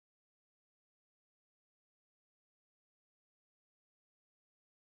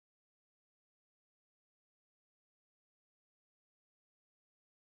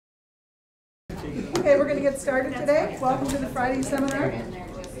Okay, we're going to get started today. Welcome to the Friday seminar.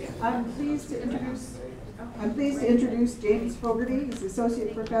 I'm pleased to introduce James Fogarty. He's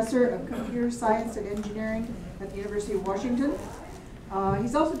Associate Professor of Computer Science and Engineering at the University of Washington.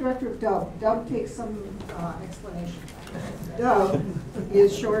 He's also Director of DUB. DUB takes some explanation. DUB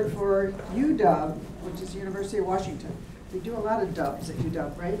is short for UW, which is University of Washington. We do a lot of dubs at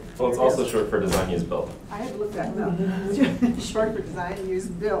UW, right? Well, it's also short for Design, Use, Build. I had to look that up. Short for Design, Use,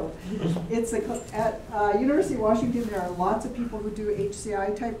 Build. It's at University of Washington. There are lots of people who do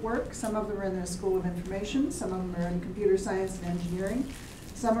HCI type work. Some of them are in the School of Information. Some of them are in Computer Science and Engineering.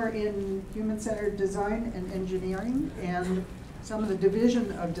 Some are in Human-Centered Design and Engineering, and some of the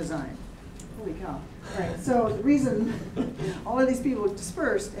Division of Design. Holy cow. All right, so the reason all of these people are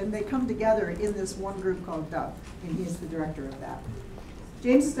dispersed and they come together in this one group called DUB, and he's the director of that.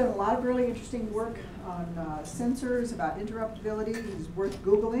 James has done a lot of really interesting work on sensors, about interruptibility. He's worth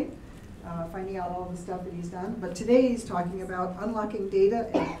Googling, finding out all the stuff that he's done. But today he's talking about unlocking data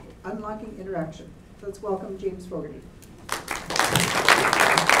and unlocking interaction. So let's welcome James Fogarty.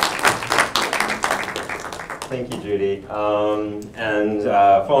 Thank you, Judy.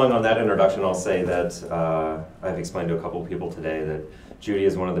 Following on that introduction, I'll say that I've explained to a couple people today that Judy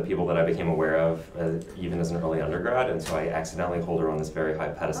is one of the people that I became aware of even as an early undergrad, and so I accidentally hold her on this very high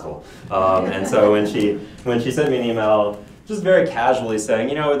pedestal. And so when she sent me an email, just very casually saying,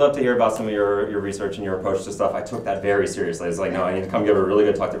 you know, we'd love to hear about some of your research and your approach to stuff, I took that very seriously. It's like, no, I need to come give a really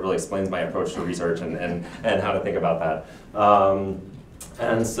good talk that really explains my approach to research and how to think about that. I'm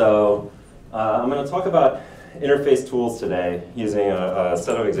going to talk about interface tools today using a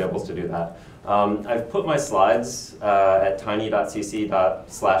set of examples to do that. I've put my slides at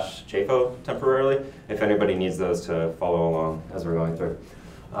tiny.cc/jfo temporarily, if anybody needs those to follow along as we're going through.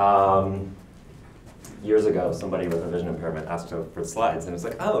 Years ago, somebody with a vision impairment asked for slides, and it's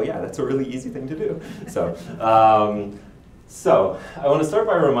like, oh yeah, that's a really easy thing to do. So I want to start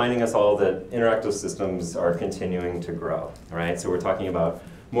by reminding us all that interactive systems are continuing to grow, right? So we're talking about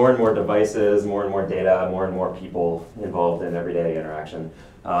more and more devices, more and more data, more and more people involved in everyday interaction.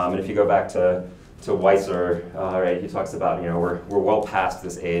 And if you go back to Weiser, right, he talks about, you know, we're well past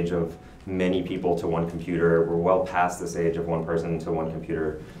this age of many people to one computer. We're well past this age of one person to one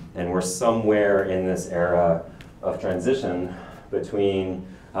computer. And we're somewhere in this era of transition between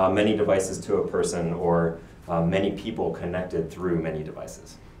many devices to a person or many people connected through many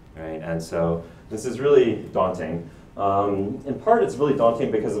devices, right? And so this is really daunting. In part, it's really daunting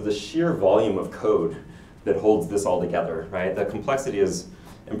because of the sheer volume of code that holds this all together, right? The complexity is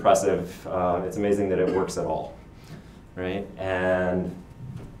impressive. It's amazing that it works at all, right? And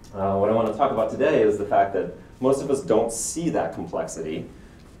what I want to talk about today is the fact that most of us don't see that complexity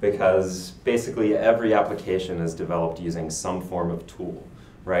because basically every application is developed using some form of tool,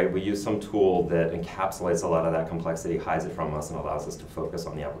 right? We use some tool that encapsulates a lot of that complexity, hides it from us, and allows us to focus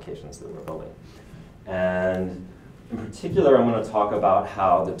on the applications that we're building. And in particular, I'm going to talk about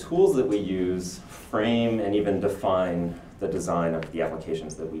how the tools that we use frame and even define the design of the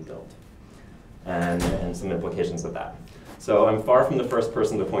applications that we build, and some implications of that. So I'm far from the first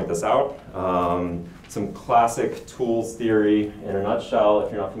person to point this out. Some classic tools theory in a nutshell,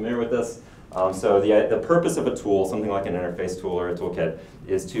 if you're not familiar with this. So the purpose of a tool, something like an interface tool or a toolkit,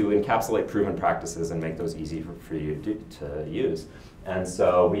 is to encapsulate proven practices and make those easy for you to use. And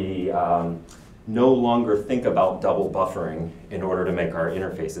so we no longer think about double buffering in order to make our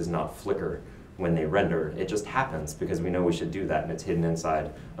interfaces not flicker when they render. It just happens because we know we should do that, and it's hidden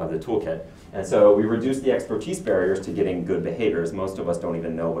inside of the toolkit. And so we reduce the expertise barriers to getting good behaviors. Most of us don't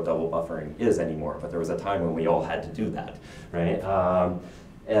even know what double buffering is anymore, but there was a time when we all had to do that, right?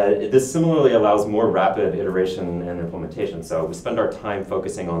 This similarly allows more rapid iteration and implementation. So we spend our time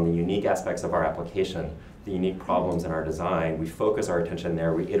focusing on the unique aspects of our application, the unique problems in our design. We focus our attention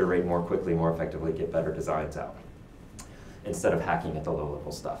there. We iterate more quickly, more effectively, get better designs out, instead of hacking at the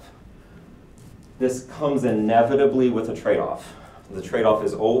low-level stuff. This comes inevitably with a trade-off. The trade-off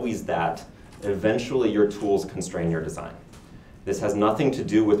is always that eventually your tools constrain your design. This has nothing to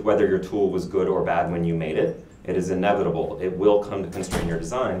do with whether your tool was good or bad when you made it. It is inevitable. It will come to constrain your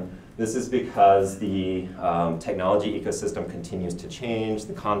design. This is because the technology ecosystem continues to change,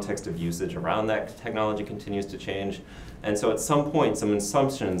 the context of usage around that technology continues to change, and so at some point, some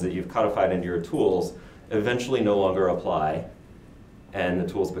assumptions that you've codified into your tools eventually no longer apply, and the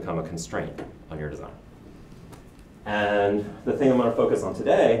tools become a constraint on your design. And the thing I'm going to focus on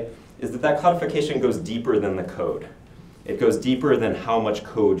today is that codification goes deeper than the code. It goes deeper than how much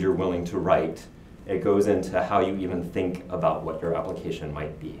code you're willing to write. It goes into how you even think about what your application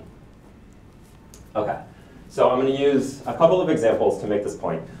might be. Okay, so I'm going to use a couple of examples to make this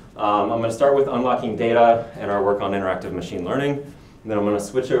point. I'm going to start with unlocking data and our work on interactive machine learning. And then I'm going to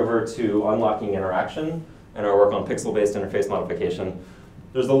switch over to unlocking interaction and our work on pixel-based interface modification.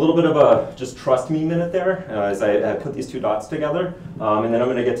 There's a little bit of a just trust me minute there as I put these two dots together. And then I'm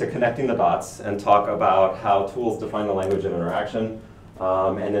going to get to connecting the dots and talk about how tools define the language of interaction.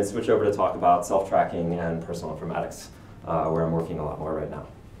 And then switch over to talk about self-tracking and personal informatics, where I'm working a lot more right now.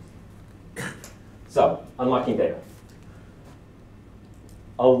 So, unlocking data.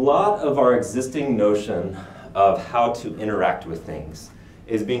 A lot of our existing notion of how to interact with things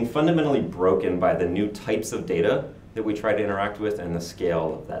is being fundamentally broken by the new types of data that we try to interact with and the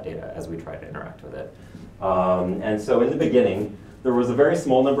scale of that data as we try to interact with it. And so in the beginning, there was a very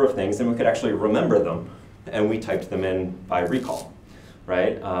small number of things, and we could actually remember them, and we typed them in by recall,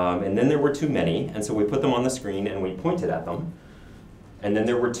 right? And then there were too many, and so we put them on the screen and we pointed at them. And then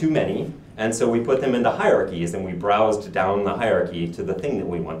there were too many, and so we put them into hierarchies, and we browsed down the hierarchy to the thing that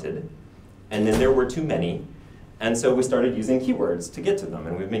we wanted. And then there were too many, and so we started using keywords to get to them,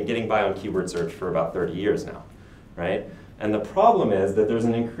 and we've been getting by on keyword search for about 30 years now, right? And the problem is that there's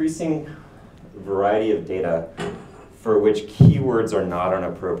an increasing variety of data for which keywords are not an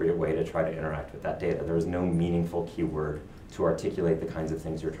appropriate way to try to interact with that data. There is no meaningful keyword to articulate the kinds of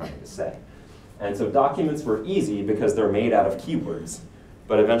things you're trying to say. And so documents were easy because they're made out of keywords,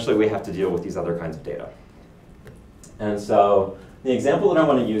 but eventually we have to deal with these other kinds of data. And so the example that I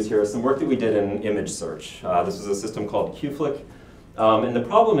want to use here is some work that we did in image search. This was a system called QFlick. And the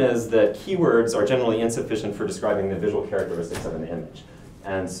problem is that keywords are generally insufficient for describing the visual characteristics of an image.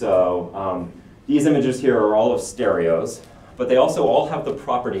 And so these images here are all of stereos, but they also all have the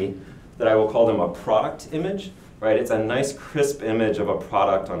property that I will call them a product image, right? It's a nice crisp image of a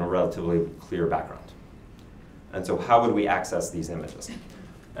product on a relatively clear background. And so how would we access these images?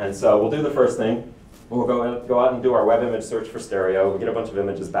 And so we'll do the first thing. We'll go out and do our web image search for stereo. We'll get a bunch of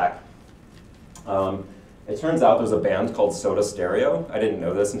images back. It turns out there's a band called Soda Stereo. I didn't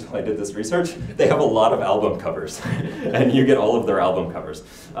know this until I did this research. They have a lot of album covers, and you get all of their album covers.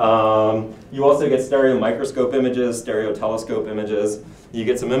 You also get stereo microscope images, stereo telescope images. You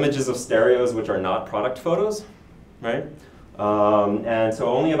get some images of stereos which are not product photos, right? And so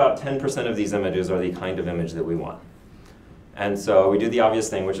only about 10% of these images are the kind of image that we want. And so we do the obvious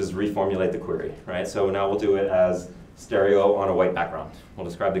thing, which is reformulate the query, right? So now we'll do it as stereo on a white background. We'll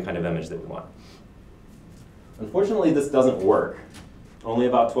describe the kind of image that we want. Unfortunately, this doesn't work. Only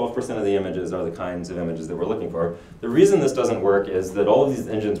about 12% of the images are the kinds of images that we're looking for. The reason this doesn't work is that all of these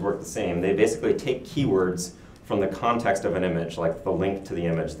engines work the same. They basically take keywords from the context of an image, like the link to the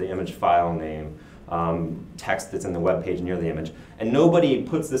image file name, text that's in the web page near the image. And nobody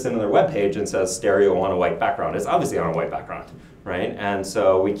puts this into their web page and says stereo on a white background. It's obviously on a white background, right? And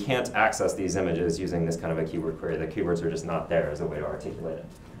so we can't access these images using this kind of a keyword query. The keywords are just not there as a way to articulate it.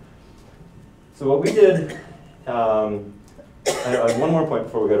 So what we did, one more point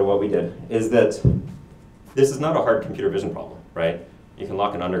before we go to what we did, is that this is not a hard computer vision problem, right? You can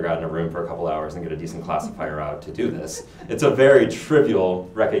lock an undergrad in a room for a couple hours and get a decent classifier out to do this. It's a very trivial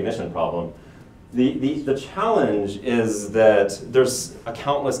recognition problem. The challenge is that there's a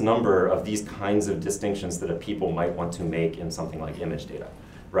countless number of these kinds of distinctions that a people might want to make in something like image data,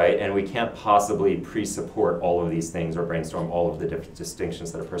 right? And we can't possibly pre-support all of these things or brainstorm all of the different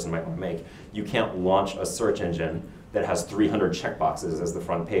distinctions that a person might want to make. You can't launch a search engine that has 300 checkboxes as the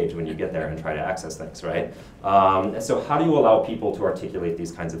front page when you get there and try to access things, right? So how do you allow people to articulate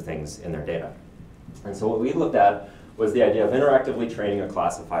these kinds of things in their data? And so what we looked at was the idea of interactively training a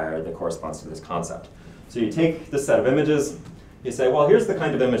classifier that corresponds to this concept. So you take this set of images, you say, well, here's the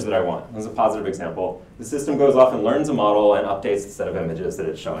kind of image that I want. As a positive example, the system goes off and learns a model and updates the set of images that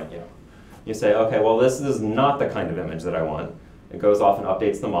it's showing you. You say, okay, well, this is not the kind of image that I want. It goes off and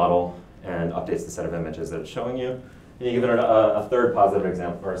updates the model and updates the set of images that it's showing you. And you give it a third positive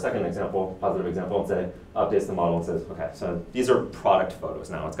example, or a second example, positive example, and say, updates the model and says, okay, so these are product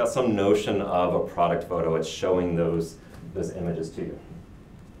photos now. It's got some notion of a product photo. It's showing those images to you.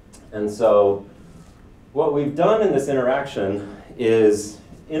 And so what we've done in this interaction is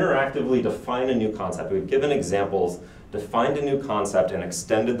interactively define a new concept. We've given examples, defined a new concept, and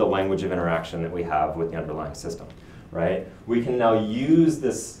extended the language of interaction that we have with the underlying system, right? We can now use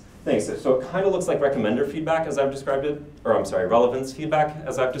this thing. So it kind of looks like recommender feedback as I've described it, or I'm sorry, relevance feedback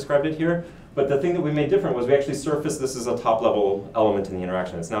as I've described it here. But the thing that we made different was we actually surfaced this as a top-level element in the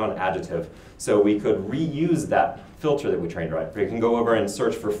interaction. It's now an adjective. So we could reuse that filter that we trained, right? We can go over and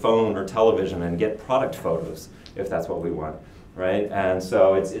search for phone or television and get product photos if that's what we want, right? And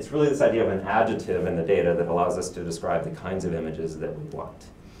so it's really this idea of an adjective in the data that allows us to describe the kinds of images that we want.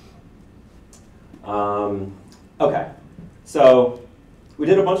 Okay, so we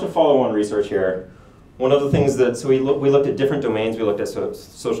did a bunch of follow-on research here. One of the things that, so we looked at different domains. We looked at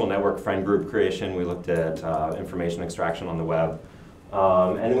social network friend group creation. We looked at information extraction on the web.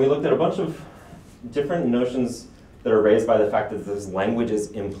 And then we looked at a bunch of different notions that are raised by the fact that this language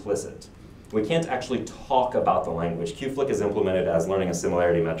is implicit. We can't actually talk about the language. QFlick is implemented as learning a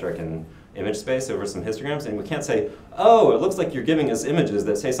similarity metric in image space over some histograms, and we can't say, oh, it looks like you're giving us images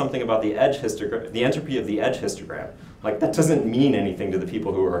that say something about the edge histogram, the entropy of the edge histogram. Like, that doesn't mean anything to the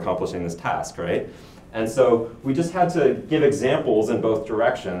people who are accomplishing this task, right? And so we just had to give examples in both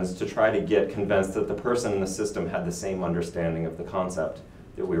directions to try to get convinced that the person in the system had the same understanding of the concept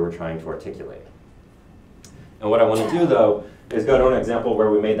that we were trying to articulate. And what I want to do, though, is go to an example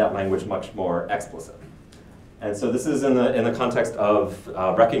where we made that language much more explicit. And so this is in the context of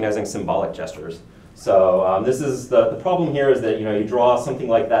recognizing symbolic gestures. So this is the problem here is that you draw something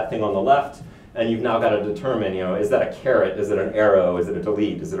like that thing on the left, and you've now got to determine, is that a caret, is it an arrow, is it a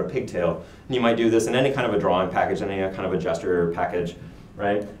delete, is it a pigtail? And you might do this in any kind of a drawing package, any kind of a gesture package,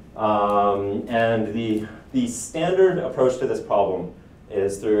 right? And the standard approach to this problem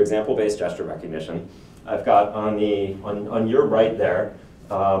is through example-based gesture recognition. I've got on your right there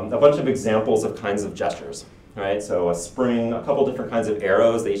a bunch of examples of kinds of gestures, right? So a spring, a couple different kinds of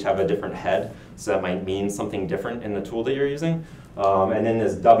arrows. They each have a different head, so that might mean something different in the tool that you're using. And then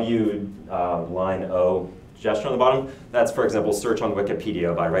this W line O gesture on the bottom. That's, for example, search on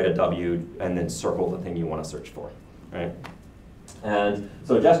Wikipedia by write a W and then circle the thing you want to search for, right? And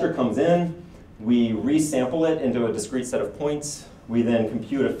so a gesture comes in. We resample it into a discrete set of points. We then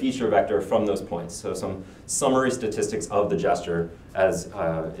compute a feature vector from those points. So some summary statistics of the gesture as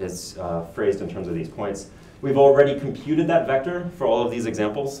is phrased in terms of these points. We've already computed that vector for all of these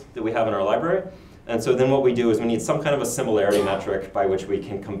examples that we have in our library. And so then what we do is we need some kind of a similarity metric by which we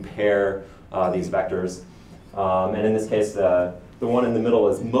can compare these vectors. And in this case, the one in the middle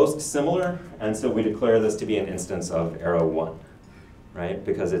is most similar. And so we declare this to be an instance of arrow 1, right?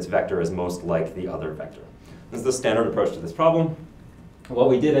 Because its vector is most like the other vector. This is the standard approach to this problem. What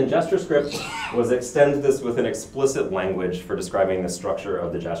we did in GestureScript was extend this with an explicit language for describing the structure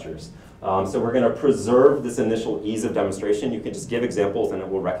of the gestures. So we're going to preserve this initial ease of demonstration. You can just give examples and it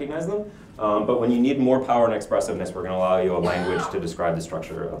will recognize them. But when you need more power and expressiveness, we're going to allow you a language to describe the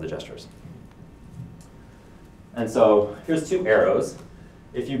structure of the gestures. And so here's 2 arrows.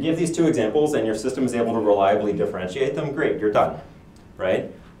 If you give these 2 examples and your system is able to reliably differentiate them, great, you're done,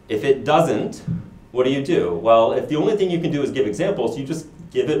 right? If it doesn't, what do? Well, if the only thing you can do is give examples, you just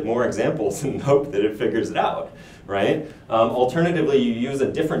give it more examples and hope that it figures it out, right? Alternatively, you use a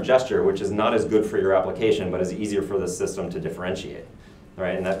different gesture, which is not as good for your application, but is easier for the system to differentiate,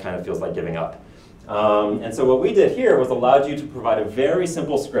 right? And that kind of feels like giving up. And so what we did here was allowed you to provide a very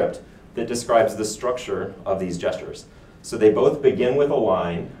simple script that describes the structure of these gestures. So they both begin with a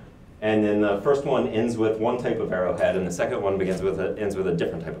line, and then the first one ends with one type of arrowhead, and the second one ends with a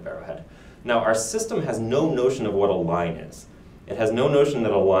different type of arrowhead. Now, our system has no notion of what a line is. It has no notion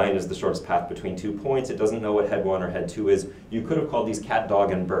that a line is the shortest path between 2 points. It doesn't know what head 1 or head 2 is. You could have called these cat, dog,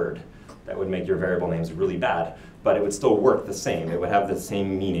 and bird. That would make your variable names really bad, but it would still work the same. It would have the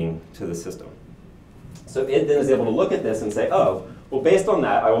same meaning to the system. So it then is able to look at this and say, oh, well, based on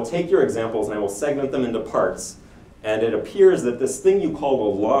that, I will take your examples and I will segment them into parts. And it appears that this thing you call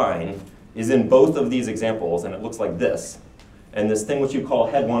a line is in both of these examples, and it looks like this. And this thing which you call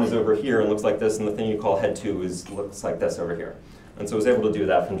head 1 is over here and looks like this, and the thing you call head 2 looks like this over here. And so I was able to do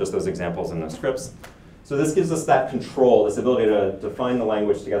that from just those examples in those scripts. So this gives us that control, this ability to define the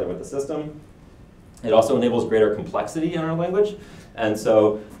language together with the system. It also enables greater complexity in our language. And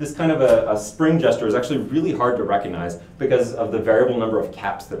so this kind of a spring gesture is actually really hard to recognize because of the variable number of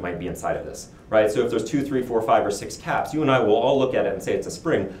caps that might be inside of this, right? So if there's 2, 3, 4, 5, or 6 caps, you and I will all look at it and say it's a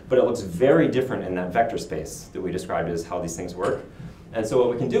spring, but it looks very different in that vector space that we described as how these things work. And so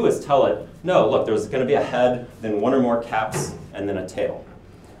what we can do is tell it, no, look, there's going to be a head, then 1 or more caps, and then a tail,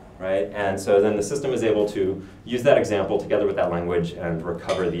 right? And so then the system is able to use that example together with that language and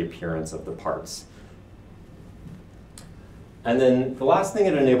recover the appearance of the parts. And then the last thing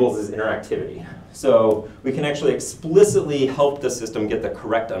it enables is interactivity. So we can actually explicitly help the system get the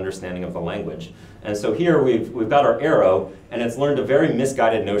correct understanding of the language. And so here we've got our arrow, and it's learned a very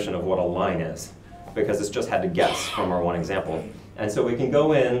misguided notion of what a line is, because it's just had to guess from our one example. And so we can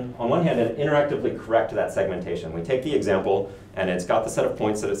go in, on one hand, and interactively correct that segmentation. We take the example, and it's got the set of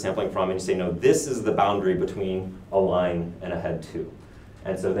points that it's sampling from, and you say, no, this is the boundary between a line and a head 2.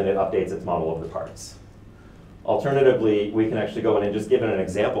 And so then it updates its model of the parts. Alternatively, we can actually go in and just give it an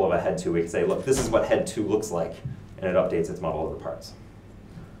example of a head 2. We can say, look, this is what head 2 looks like, and it updates its model of the parts.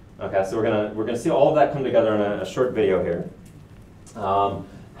 Okay, so we're gonna see all of that come together in a short video here.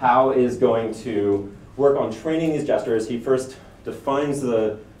 How is going to work on training these gestures. He first defines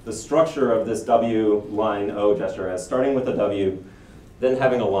the structure of this W line O gesture as starting with a W, then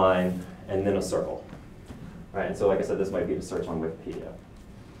having a line, and then a circle. Right, and so like I said, this might be to search on Wikipedia.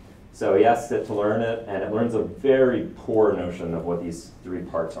 So he asks it to learn it, and it learns a very poor notion of what these three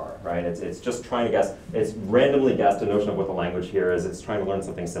parts are, right? It's just trying to guess. It's randomly guessed a notion of what the language here is. It's trying to learn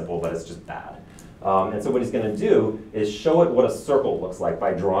something simple, but it's just bad. And so what he's going to do is show it what a circle looks like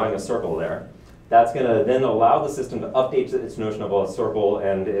by drawing a circle there. That's going to then allow the system to update its notion of a circle,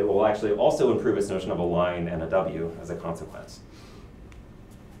 and it will actually also improve its notion of a line and a W as a consequence.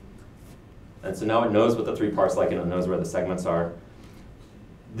 And so now it knows what the three parts like, and it knows where the segments are.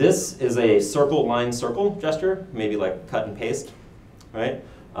 This is a circle, line, circle gesture, maybe like cut and paste, right?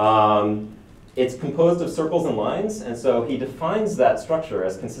 It's composed of circles and lines, and so he defines that structure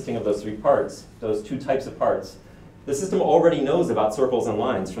as consisting of those three parts, those two types of parts. The system already knows about circles and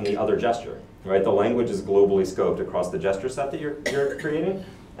lines from the other gesture, right? The language is globally scoped across the gesture set that you're creating,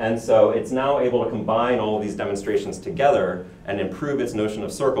 and so it's now able to combine all of these demonstrations together and improve its notion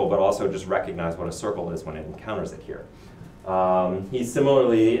of circle, but also just recognize what a circle is when it encounters it here. He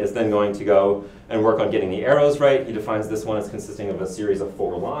similarly is then going to go and work on getting the arrows right. He defines this one as consisting of a series of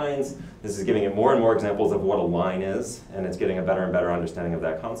 4 lines. This is giving it more and more examples of what a line is, and it's getting a better and better understanding of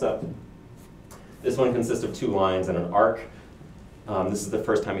that concept. This one consists of 2 lines and an arc. This is the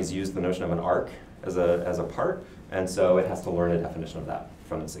first time he's used the notion of an arc as a part, and so it has to learn a definition of that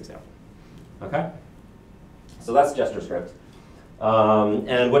from this example. Okay? So that's GestureScript.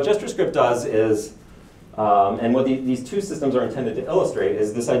 And what GestureScript does is, and what these two systems are intended to illustrate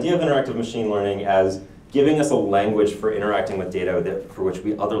is this idea of interactive machine learning as giving us a language for interacting with data for which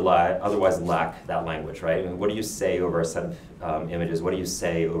we otherwise lack that language, right? And what do you say over a set of images? What do you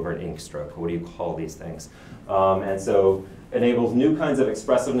say over an ink stroke? What do you call these things? And so enables new kinds of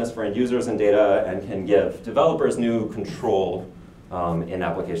expressiveness for end users and data, and can give developers new control in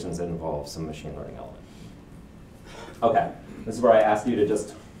applications that involve some machine learning element. Okay, this is where I ask you to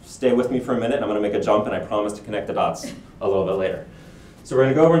just stay with me for a minute. I'm going to make a jump, and I promise to connect the dots a little bit later. So we're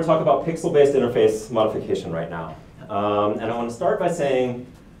going to go over and talk about pixel-based interface modification right now. And I want to start by saying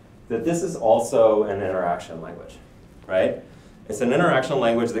that this is also an interaction language, right? It's an interaction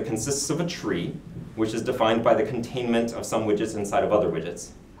language that consists of a tree, which is defined by the containment of some widgets inside of other widgets.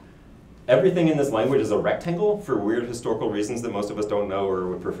 Everything in this language is a rectangle for weird historical reasons that most of us don't know or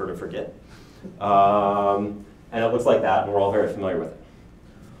would prefer to forget. And it looks like that, and we're all very familiar with it.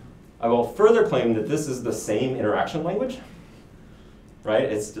 I will further claim that this is the same interaction language, right?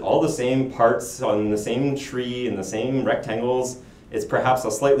 It's all the same parts on the same tree and the same rectangles. It's perhaps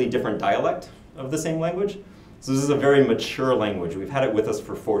a slightly different dialect of the same language. So this is a very mature language. We've had it with us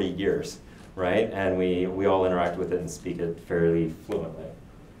for 40 years, right? And we all interact with it and speak it fairly fluently.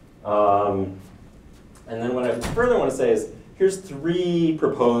 And then what I further want to say is, here's 3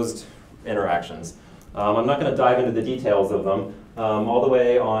 proposed interactions. I'm not going to dive into the details of them. All the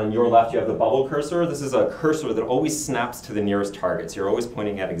way on your left, you have the bubble cursor. This is a cursor that always snaps to the nearest targets. You're always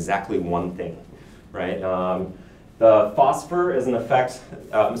pointing at exactly one thing, right? The phosphor is an effect.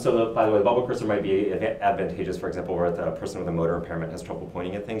 By the way, the bubble cursor might be advantageous, for example, where the person with a motor impairment has trouble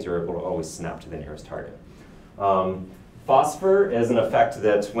pointing at things. You're able to always snap to the nearest target. Phosphor is an effect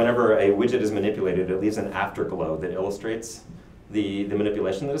that whenever a widget is manipulated, it leaves an afterglow that illustrates the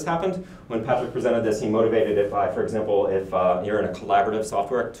manipulation that has happened. When Patrick presented this, he motivated it by, for example, if you're in a collaborative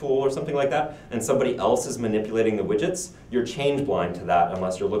software tool or something like that, and somebody else is manipulating the widgets, you're change blind to that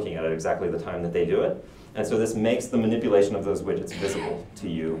unless you're looking at it exactly the time that they do it. And so this makes the manipulation of those widgets visible to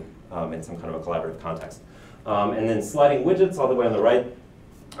you in some kind of a collaborative context. And then sliding widgets all the way on the right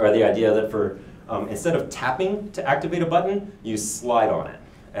are the idea that for instead of tapping to activate a button, you slide on it.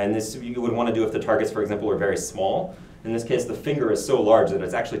 And this you would want to do if the targets, for example, are very small. In this case, the finger is so large that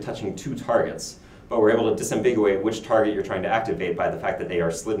it's actually touching 2 targets, but we're able to disambiguate which target you're trying to activate by the fact that they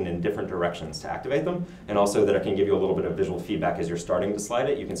are slidden in different directions to activate them, and also that it can give you a little bit of visual feedback as you're starting to slide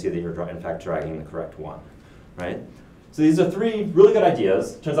it. You can see that you're in fact dragging the correct one, right? So these are 3 really good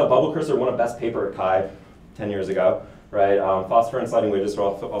ideas. Turns out Bubble Cursor won a best paper at Chi 10 years ago, right? Phosphor and sliding widgets are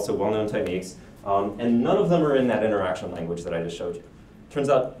also well-known techniques, and none of them are in that interaction language that I just showed you. Turns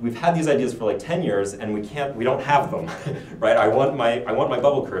out we've had these ideas for like 10 years, and we don't have them, right? I want my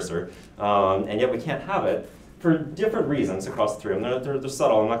bubble cursor, and yet we can't have it for different reasons across the 3. And they're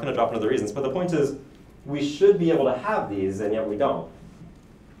subtle. I'm not going to drop into the reasons, but the point is we should be able to have these, and yet we don't.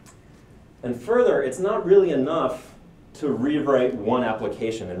 And further, it's not really enough to rewrite one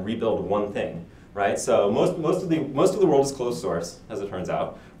application and rebuild one thing, right? So most of the world is closed source, as it turns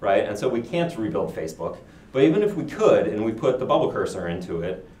out, right? And so we can't rebuild Facebook. But even if we could, and we put the bubble cursor into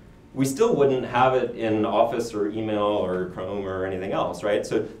it, we still wouldn't have it in Office or email or Chrome or anything else, right?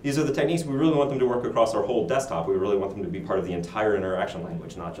 So these are the techniques. We really want them to work across our whole desktop. We really want them to be part of the entire interaction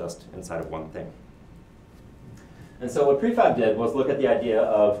language, not just inside of one thing. And so what prefab did was look at the idea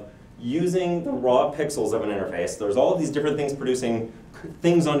of using the raw pixels of an interface. There's all of these different things producing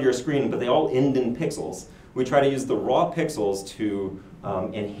things onto your screen, but they all end in pixels. We try to use the raw pixels to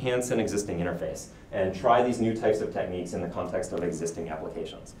enhance an existing interface and try these new types of techniques in the context of existing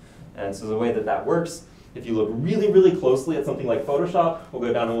applications. And so the way that that works, if you look really, really closely at something like Photoshop, we'll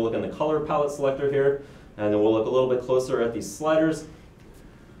go down and we'll look in the color palette selector here, and then we'll look a little bit closer at these sliders.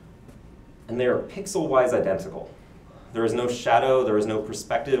 And they are pixel-wise identical. There is no shadow, there is no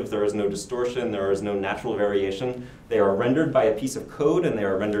perspective, there is no distortion, there is no natural variation. They are rendered by a piece of code, and they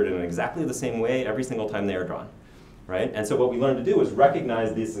are rendered in exactly the same way every single time they are drawn, right? And so what we learned to do is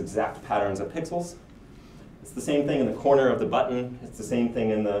recognize these exact patterns of pixels. It's the same thing in the corner of the button. It's the same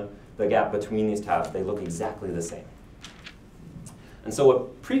thing in the gap between these tabs. They look exactly the same. And so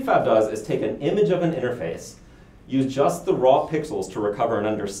what prefab does is take an image of an interface, use just the raw pixels to recover an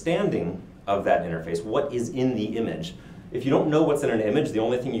understanding of that interface, what is in the image. If you don't know what's in an image, the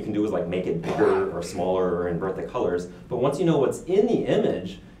only thing you can do is like make it bigger or smaller or invert the colors. But once you know what's in the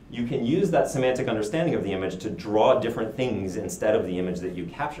image, you can use that semantic understanding of the image to draw different things instead of the image that you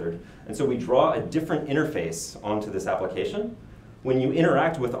captured. And so we draw a different interface onto this application. When you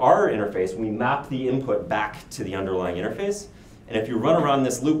interact with our interface, we map the input back to the underlying interface. And if you run around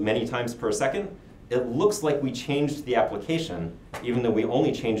this loop many times per second, it looks like we changed the application, even though we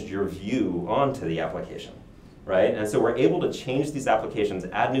only changed your view onto the application, right? And so we're able to change these applications,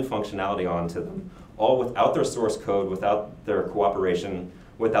 add new functionality onto them, all without their source code, without their cooperation,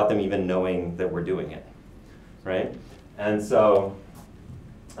 without them even knowing that we're doing it, right? And so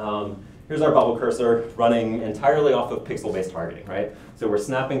here's our bubble cursor running entirely off of pixel-based targeting, right? So we're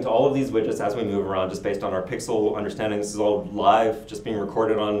snapping to all of these widgets as we move around just based on our pixel understanding. This is all live, just being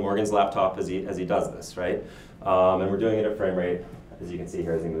recorded on Morgan's laptop as he does this, right? And we're doing it at frame rate, as you can see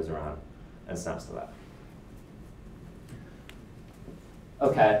here as he moves around and snaps to that.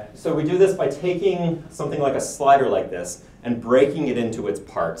 Okay, so we do this by taking something like a slider like this and breaking it into its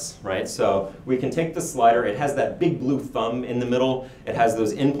parts, right? So we can take the slider, it has that big blue thumb in the middle, it has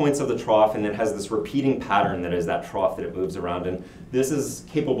those endpoints of the trough, and it has this repeating pattern that is that trough that it moves around in. This is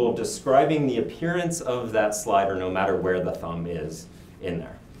capable of describing the appearance of that slider no matter where the thumb is in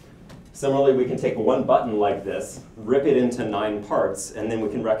there. Similarly, we can take one button like this, rip it into 9 parts, and then we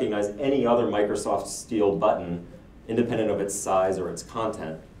can recognize any other Microsoft Steel button independent of its size or its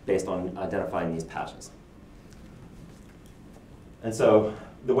content based on identifying these patches. And so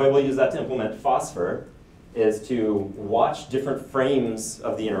the way we'll use that to implement phosphor is to watch different frames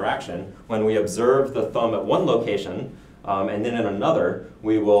of the interaction. When we observe the thumb at one location, and then in another,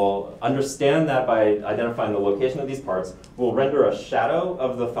 we will understand that by identifying the location of these parts. We'll render a shadow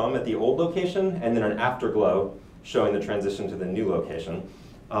of the thumb at the old location, and then an afterglow showing the transition to the new location.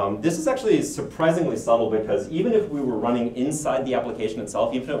 This is actually surprisingly subtle because even if we were running inside the application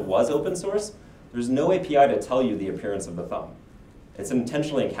itself, even if it was open source, there's no API to tell you the appearance of the thumb. It's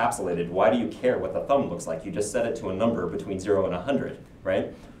intentionally encapsulated. Why do you care what the thumb looks like? You just set it to a number between 0 and 100,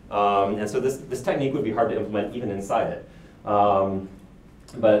 right? And so this technique would be hard to implement even inside it.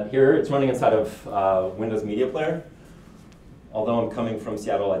 But here it's running inside of Windows Media Player. Although I'm coming from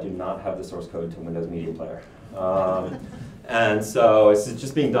Seattle, I do not have the source code to Windows Media Player. And so it's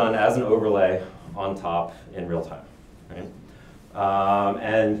just being done as an overlay on top in real time, right?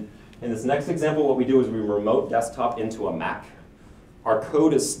 And in this next example, what we do is we remote desktop into a Mac. Our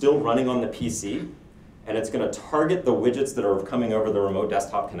code is still running on the PC, and it's going to target the widgets that are coming over the remote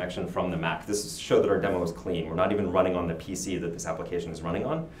desktop connection from the Mac. This is to show that our demo is clean. We're not even running on the PC that this application is running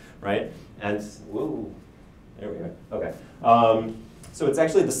on, right? And, whoa, there we go, okay. So it's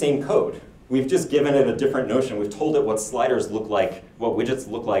actually the same code. We've just given it a different notion. We've told it what sliders look like, what widgets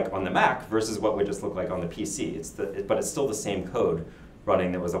look like on the Mac versus what widgets look like on the PC. But it's still the same code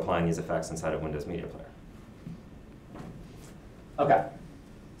running that was applying these effects inside of Windows Media Player. Okay,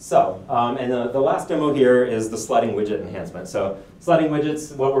 so, and the last demo here is the sliding widget enhancement. So sliding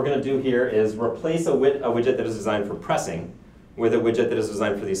widgets, what we're going to do here is replace a widget that is designed for pressing with a widget that is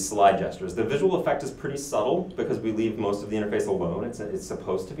designed for these slide gestures. The visual effect is pretty subtle because we leave most of the interface alone. It's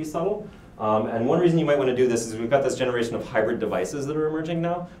supposed to be subtle. And one reason you might want to do this is we've got this generation of hybrid devices that are emerging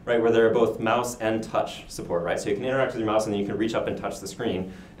now, right, where they're both mouse and touch support, right? So you can interact with your mouse and then you can reach up and touch the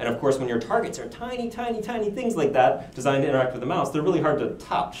screen. And of course, when your targets are tiny, tiny, tiny things like that designed to interact with the mouse, they're really hard to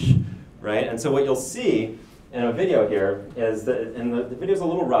touch, right? And so what you'll see in a video here is that, and the video's a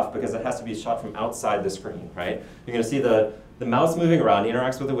little rough because it has to be shot from outside the screen, right? You're going to see the mouse moving around, he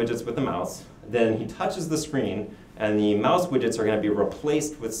interacts with the widgets with the mouse, then he touches the screen, and the mouse widgets are going to be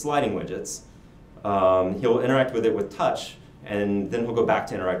replaced with sliding widgets. He'll interact with it with touch, and then he'll go back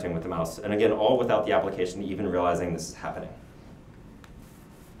to interacting with the mouse. And again, all without the application even realizing this is happening.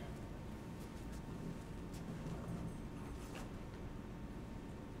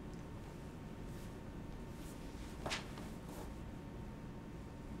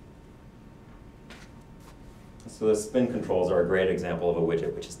 So the spin controls are a great example of a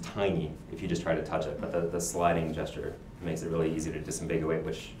widget which is tiny if you just try to touch it, but the sliding gesture makes it really easy to disambiguate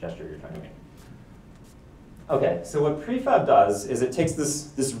which gesture you're trying to make. Okay, so what prefab does is it takes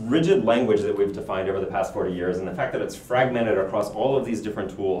this rigid language that we've defined over the past 40 years and the fact that it's fragmented across all of these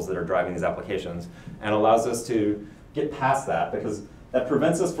different tools that are driving these applications and allows us to get past that because that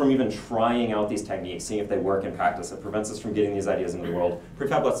prevents us from even trying out these techniques, seeing if they work in practice. It prevents us from getting these ideas into the world.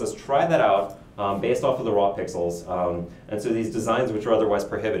 Prefab lets us try that out based off of the raw pixels. And so these designs which are otherwise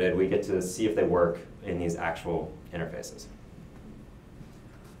prohibited, we get to see if they work in these actual interfaces.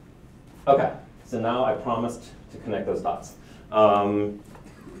 Okay, so now I promised to connect those dots.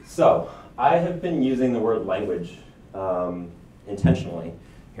 So I have been using the word language intentionally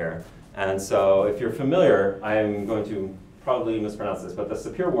here. And so if you're familiar, I'm going to probably mispronounce this, but the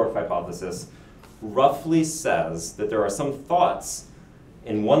Sapir-Whorf hypothesis roughly says that there are some thoughts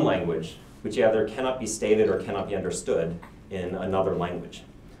in one language which either cannot be stated or cannot be understood in another language,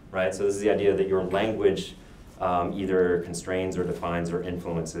 right? So this is the idea that your language either constrains or defines or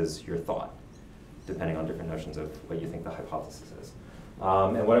influences your thought, depending on different notions of what you think the hypothesis is.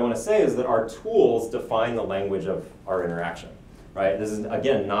 And what I want to say is that our tools define the language of our interaction, right? This is,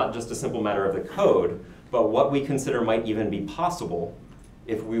 again, not just a simple matter of the code, but what we consider might even be possible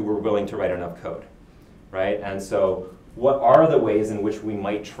if we were willing to write enough code, right? And so what are the ways in which we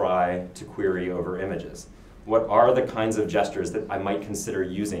might try to query over images? What are the kinds of gestures that I might consider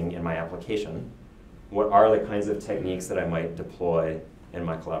using in my application? What are the kinds of techniques that I might deploy in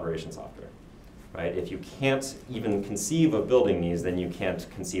my collaboration software, right? If you can't even conceive of building these, then you can't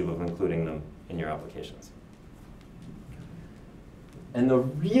conceive of including them in your applications. And the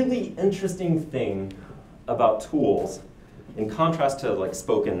really interesting thing about tools, in contrast to like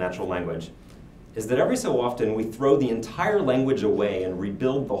spoken natural language, is that every so often we throw the entire language away and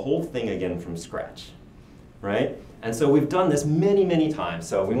rebuild the whole thing again from scratch, right? And so we've done this many, many times.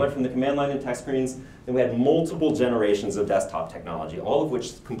 So we went from the command line and text screens, then we had multiple generations of desktop technology, all of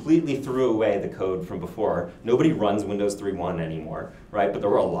which completely threw away the code from before. Nobody runs Windows 3.1 anymore, right? But there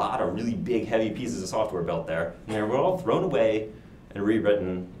were a lot of really big, heavy pieces of software built there, and they were all thrown away and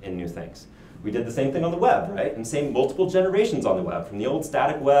rewritten in new things. We did the same thing on the web, right? And same multiple generations on the web, from the old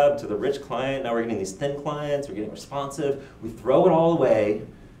static web to the rich client. Now we're getting these thin clients, we're getting responsive. We throw it all away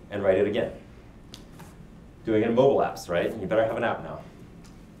and write it again. Doing it in mobile apps, right? You better have an app now.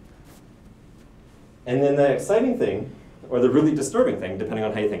 And then the exciting thing, or the really disturbing thing, depending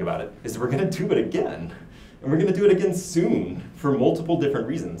on how you think about it, is that we're going to do it again. And we're going to do it again soon for multiple different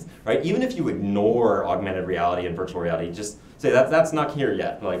reasons, right? Even if you ignore augmented reality and virtual reality, just say that's not here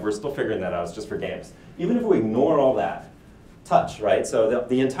yet. Like, we're still figuring that out. It's just for games. Even if we ignore all that, touch, right? So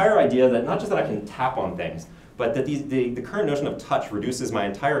the entire idea that not just that I can tap on things, but that the current notion of touch reduces my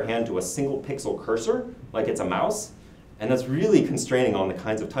entire hand to a single pixel cursor, like it's a mouse, and that's really constraining on the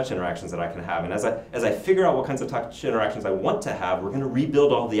kinds of touch interactions that I can have. And as I figure out what kinds of touch interactions I want to have, we're going to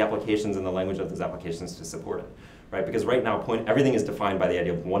rebuild all the applications and the language of those applications to support it, right? Because right now, everything is defined by the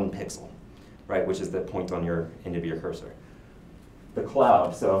idea of one pixel, right? Which is the point on your end of your cursor. The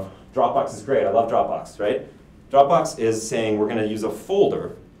cloud, so Dropbox is great. I love Dropbox, right? Dropbox is saying we're going to use a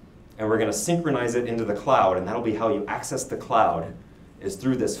folder and we're going to synchronize it into the cloud, and that'll be how you access the cloud, is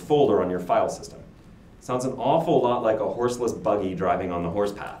through this folder on your file system. Sounds an awful lot like a horseless buggy driving on the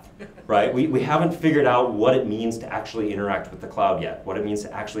horse path, right? We haven't figured out what it means to actually interact with the cloud yet, what it means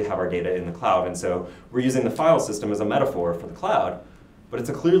to actually have our data in the cloud. And so we're using the file system as a metaphor for the cloud, but it's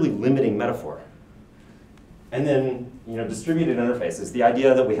a clearly limiting metaphor. And then, distributed interfaces, the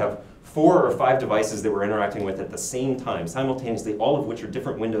idea that we have 4 or 5 devices that we're interacting with at the same time, simultaneously, all of which are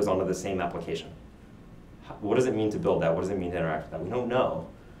different windows onto the same application. What does it mean to build that? What does it mean to interact with that? We don't know.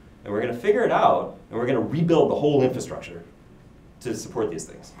 And we're going to figure it out, and we're going to rebuild the whole infrastructure to support these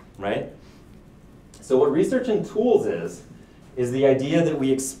things, right? So what research in tools is the idea that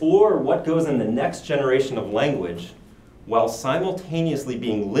we explore what goes in the next generation of language while simultaneously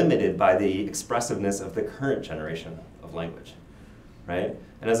being limited by the expressiveness of the current generation of language, right?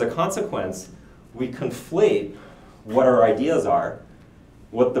 And as a consequence, we conflate what our ideas are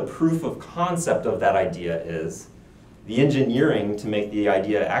what the proof of concept of that idea is, the engineering to make the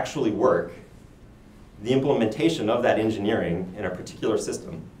idea actually work, the implementation of that engineering in a particular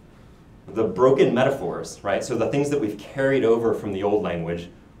system, the broken metaphors, right? So the things that we've carried over from the old language,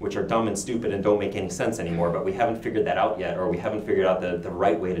 which are dumb and stupid and don't make any sense anymore, but we haven't figured that out yet, or we haven't figured out the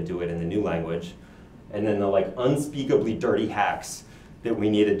right way to do it in the new language. And then the like unspeakably dirty hacks that we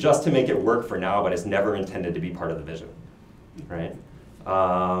needed just to make it work for now, but it's never intended to be part of the vision, right?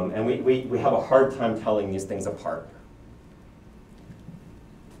 And we have a hard time telling these things apart.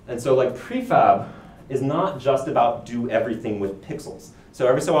 And so like prefab is not just about do everything with pixels. So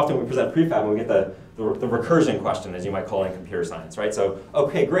every so often we present prefab and we get the recursion question, as you might call it in computer science, right? So,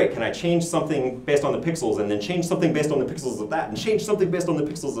 okay, great, can I change something based on the pixels and then change something based on the pixels of that and change something based on the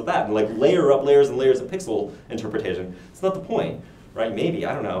pixels of that and like layer up layers and layers of pixel interpretation? It's not the point, right? Maybe,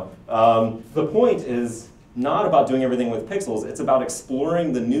 I don't know. The point is not about doing everything with pixels, it's about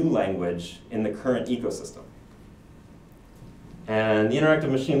exploring the new language in the current ecosystem. And the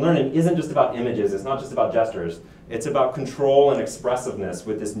interactive machine learning isn't just about images, it's not just about gestures, it's about control and expressiveness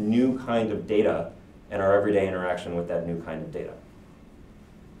with this new kind of data and our everyday interaction with that new kind of data.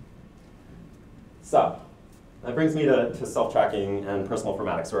 So, that brings me to self-tracking and personal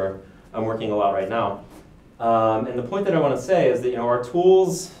informatics, where I'm working a lot right now. And the point that I want to say is that our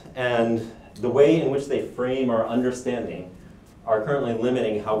tools and the way in which they frame our understanding are currently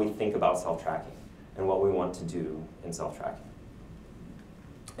limiting how we think about self-tracking and what we want to do in self-tracking.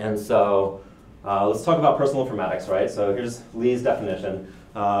 And so let's talk about personal informatics, right? So here's Lee's definition.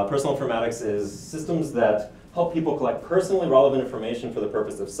 Personal informatics is systems that help people collect personally relevant information for the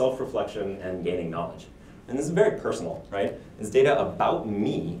purpose of self-reflection and gaining knowledge. And this is very personal, right? It's data about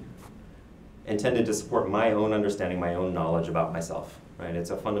me intended to support my own understanding, my own knowledge about myself, right? It's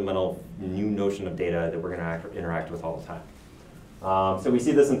a fundamental new notion of data that we're going to interact with all the time. So we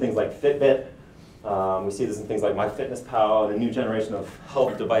see this in things like Fitbit. We see this in things like MyFitnessPal and a new generation of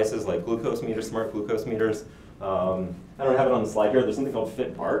health devices like glucose meters, smart glucose meters. I don't have it on the slide here. There's something called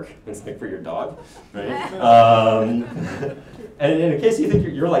FitBark. It's something for your dog, right? And in case you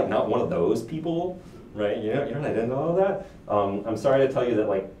think you're like not one of those people, right? You're not into all of that. I'm sorry to tell you that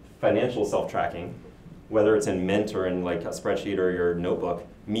like financial self-tracking, whether it's in Mint or in like a spreadsheet or your notebook,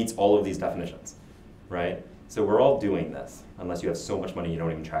 meets all of these definitions, right? So we're all doing this, unless you have so much money you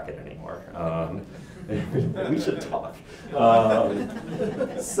don't even track it anymore. We should talk.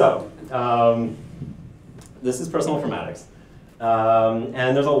 This is personal informatics.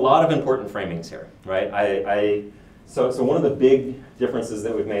 And there's a lot of important framings here, right? So one of the big differences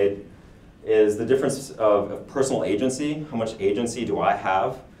that we've made is the difference of personal agency. How much agency do I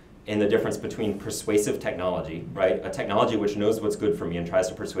have in the difference between persuasive technology, right? A technology which knows what's good for me and tries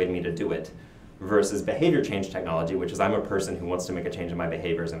to persuade me to do it, versus behavior change technology, which is I'm a person who wants to make a change in my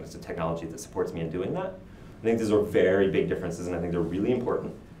behaviors and it's a technology that supports me in doing that. I think these are very big differences and I think they're really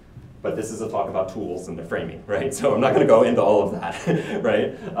important. But this is a talk about tools and the framing, right? So I'm not going to go into all of that,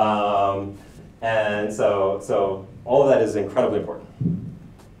 right? And so all of that is incredibly important.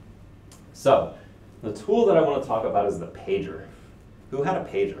 So the tool that I want to talk about is the pager. Who had a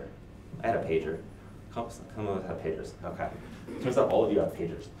pager? I had a pager. Come on, have pagers. Okay. Turns out all of you have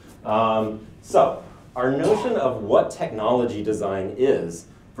pagers. So our notion of what technology design is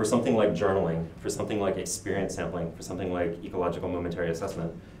for something like journaling, for something like experience sampling, for something like ecological momentary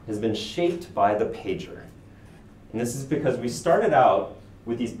assessment, has been shaped by the pager. And this is because we started out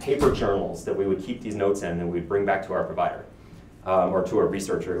with these paper journals that we would keep these notes in and we'd bring back to our provider, or to a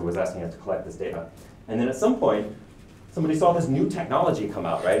researcher who was asking us to collect this data. And then at some point, somebody saw this new technology come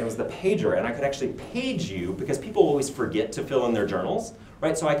out, right? It was the pager, and I could actually page you, because people always forget to fill in their journals,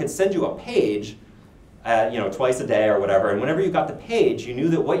 right? So I could send you a page twice a day or whatever, and whenever you got the page, you knew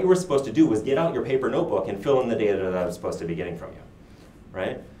that what you were supposed to do was get out your paper notebook and fill in the data that I was supposed to be getting from you,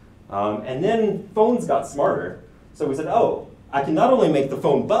 right? And then phones got smarter, so we said, oh, I can not only make the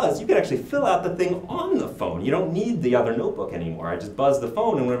phone buzz, you can actually fill out the thing on the phone. You don't need the other notebook anymore. I just buzz the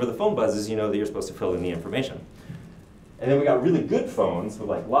phone, and whenever the phone buzzes, you know that you're supposed to fill in the information. And then we got really good phones with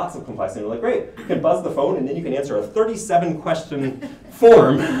like lots of complexity. We're like, great, you can buzz the phone and then you can answer a 37-question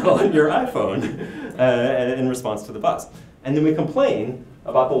form on your iPhone in response to the buzz. And then we complain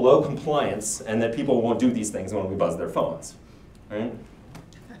about the low compliance and that people won't do these things when we buzz their phones, right?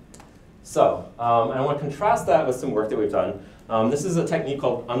 So, and I want to contrast that with some work that we've done. This is a technique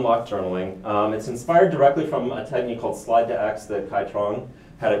called unlocked journaling. It's inspired directly from a technique called slide to X that Kai Trong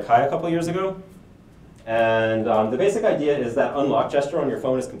had at Kai a couple years ago. And the basic idea is that unlock gesture on your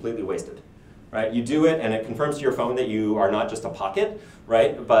phone is completely wasted, right? You do it and it confirms to your phone that you are not just a pocket,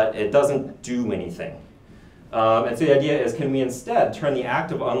 right? But it doesn't do anything. And so the idea is, can we instead turn the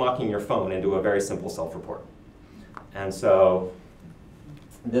act of unlocking your phone into a very simple self-report? And so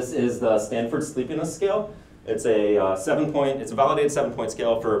this is the Stanford Sleepiness Scale. It's a it's a validated 7-point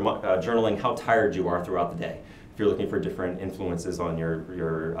scale for journaling how tired you are throughout the day, if you're looking for different influences on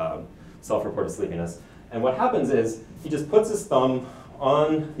your self-reported sleepiness. And what happens is he just puts his thumb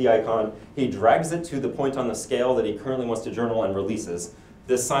on the icon, he drags it to the point on the scale that he currently wants to journal and releases.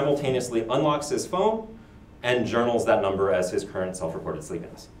 This simultaneously unlocks his phone and journals that number as his current self-reported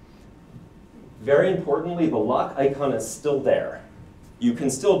sleepiness. Very importantly, the lock icon is still there. You can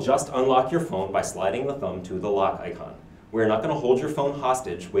still just unlock your phone by sliding the thumb to the lock icon. We're not going to hold your phone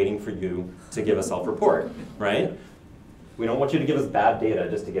hostage waiting for you to give a self-report, right? We don't want you to give us bad data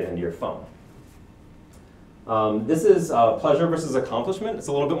just to get into your phone. This is pleasure versus accomplishment. It's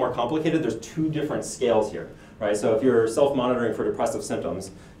a little bit more complicated. There's 2 different scales here, right? So if you're self-monitoring for depressive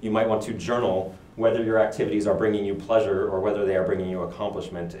symptoms, you might want to journal whether your activities are bringing you pleasure or whether they are bringing you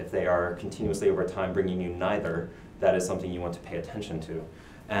accomplishment. If they are continuously over time bringing you neither, that is something you want to pay attention to.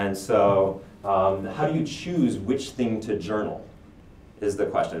 And so how do you choose which thing to journal is the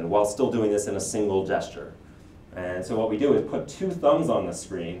question, while still doing this in a single gesture. And so what we do is put 2 thumbs on the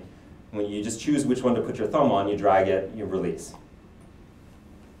screen. When you just choose which one to put your thumb on, you drag it, you release.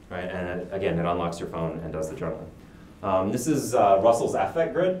 Right? And again, it unlocks your phone and does the journaling. This is Russell's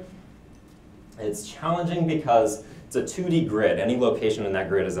affect grid. It's challenging because it's a 2D grid. Any location in that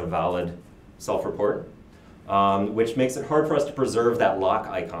grid is a valid self-report, which makes it hard for us to preserve that lock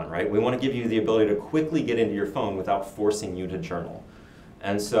icon, right? We want to give you the ability to quickly get into your phone without forcing you to journal.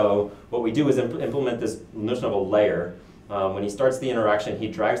 And so what we do is implement this notion of a layer. When he starts the interaction, he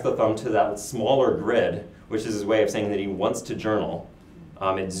drags the thumb to that smaller grid, which is his way of saying that he wants to journal.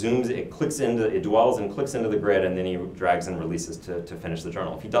 It zooms, it dwells and clicks into the grid, and then he drags and releases to finish the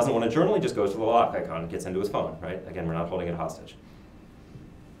journal. If he doesn't want to journal, he just goes to the lock icon and gets into his phone, right? Again, we're not holding it hostage.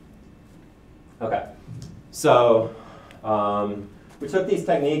 Okay, so we took these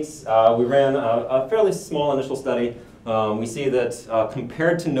techniques, we ran a fairly small initial study. We see that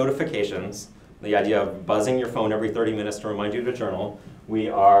compared to notifications, the idea of buzzing your phone every 30 minutes to remind you to journal, we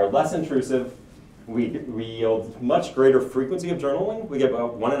are less intrusive. We yield much greater frequency of journaling. We get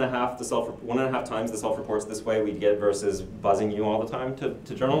about 1.5 times the self-reports this way we get versus buzzing you all the time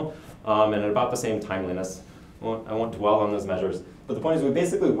to journal, and at about the same timeliness. I won't dwell on those measures, but the point is we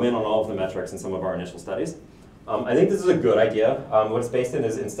basically win on all of the metrics in some of our initial studies. I think this is a good idea. What it's based in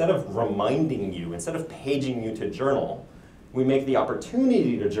is instead of reminding you, instead of paging you to journal, we make the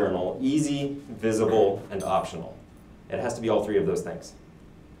opportunity to journal easy, visible, and optional. It has to be all 3 of those things.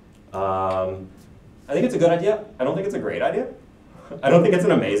 I think it's a good idea. I don't think it's a great idea. I don't think it's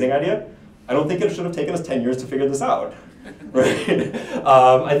an amazing idea. I don't think it should have taken us 10 years to figure this out. Right?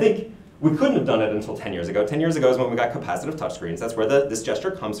 I think we couldn't have done it until 10 years ago. 10 years ago is when we got capacitive touchscreens. That's where this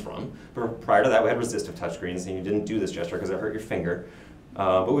gesture comes from. But prior to that, we had resistive touchscreens, and you didn't do this gesture because it hurt your finger.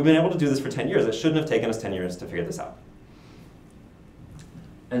 But we've been able to do this for 10 years. It shouldn't have taken us 10 years to figure this out.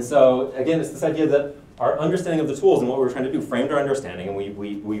 And so, again, it's this idea that our understanding of the tools and what we were trying to do framed our understanding, and we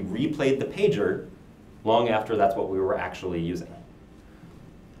replayed the pager long after that's what we were actually using.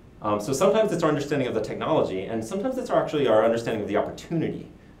 So sometimes it's our understanding of the technology, and sometimes it's actually our understanding of the opportunity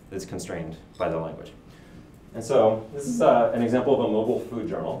that's constrained by the language. And so this is an example of a mobile food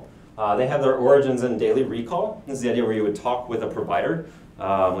journal. They have their origins in daily recall. This is the idea where you would talk with a provider,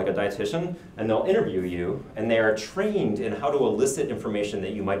 like a dietitian, and they'll interview you, and they are trained in how to elicit information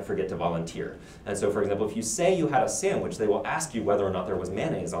that you might forget to volunteer. And so, for example, if you say you had a sandwich, they will ask you whether or not there was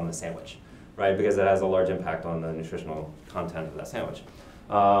mayonnaise on the sandwich, right? Because it has a large impact on the nutritional content of that sandwich.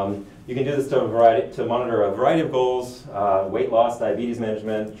 You can do this to monitor a variety of goals, weight loss, diabetes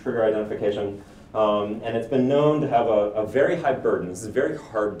management, trigger identification, and it's been known to have a very high burden. This is very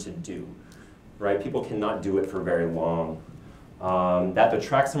hard to do, right? People cannot do it for very long. That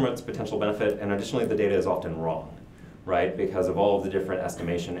detracts from its potential benefit, and additionally the data is often wrong, right? Because of all of the different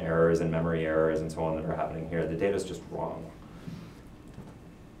estimation errors and memory errors and so on that are happening here. The data is just wrong.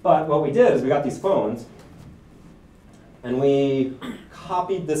 But what we did is we got these phones, and we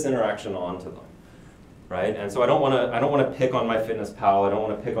copied this interaction onto them, right? And so I don't want to pick on MyFitnessPal. I don't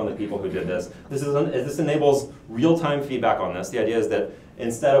want to pick on the people who did this. This enables real-time feedback on this. The idea is that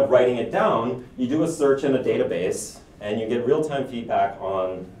instead of writing it down, you do a search in a database, and you get real-time feedback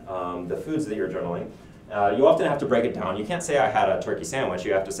on the foods that you're journaling. You often have to break it down. You can't say I had a turkey sandwich.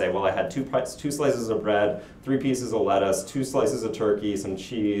 You have to say, well, I had two slices of bread, 3 pieces of lettuce, 2 slices of turkey, some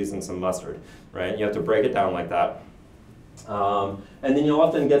cheese, and some mustard, right? You have to break it down like that. And then you'll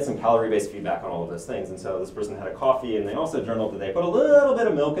often get some calorie-based feedback on all of those things. And so this person had a coffee, and they also journaled that they put a little bit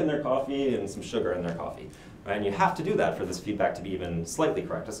of milk in their coffee and some sugar in their coffee. right? And you have to do that for this feedback to be even slightly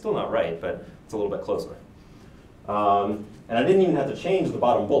correct. It's still not right, but it's a little bit closer. And I didn't even have to change the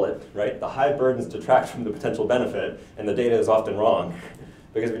bottom bullet, right? The high burdens detract from the potential benefit, and the data is often wrong,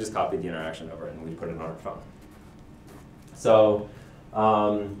 because we just copied the interaction over and we put it on our phone. So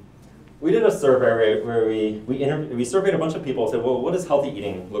we did a survey where we surveyed a bunch of people and said, well, what does healthy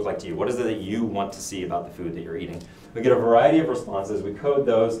eating look like to you? What is it that you want to see about the food that you're eating? We get a variety of responses. We code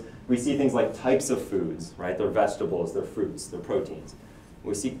those. We see things like types of foods, right? They're vegetables, they're fruits, they're proteins.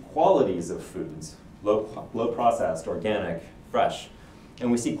 We see qualities of foods, low processed, organic, fresh.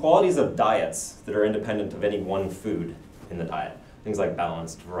 And we see qualities of diets that are independent of any one food in the diet. Things like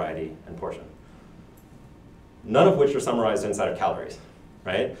balanced, variety, and portion. None of which are summarized inside of calories,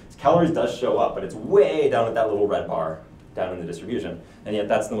 right? Calories does show up, but it's way down at that little red bar down in the distribution. And yet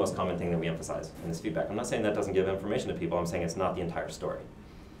that's the most common thing that we emphasize in this feedback. I'm not saying that doesn't give information to people. I'm saying it's not the entire story,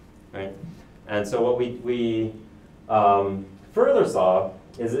 right? And so what we further saw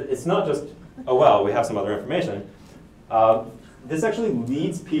is it's not just, oh, well, we have some other information. This actually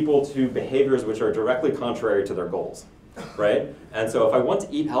leads people to behaviors which are directly contrary to their goals, right? And so if I want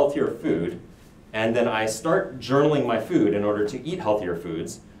to eat healthier food, and then I start journaling my food in order to eat healthier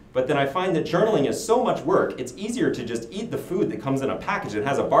foods, but then I find that journaling is so much work, it's easier to just eat the food that comes in a package and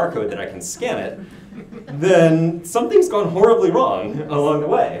has a barcode that I can scan it, then something's gone horribly wrong along the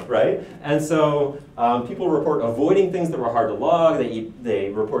way, right? And so people report avoiding things that were hard to log, they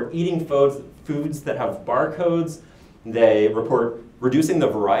report eating foods that have barcodes, they report reducing the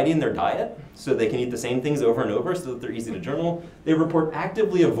variety in their diet so they can eat the same things over and over so that they're easy to journal. They report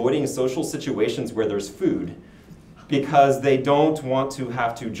actively avoiding social situations where there's food because they don't want to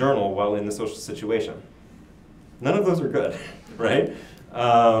have to journal while in the social situation. None of those are good, right?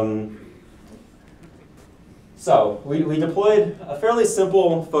 So we deployed a fairly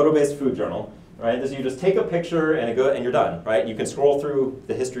simple photo-based food journal, right? This, you just take a picture and you're done, right? You can scroll through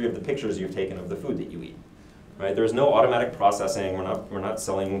the history of the pictures you've taken of the food that you eat. Right? There's no automatic processing. We're not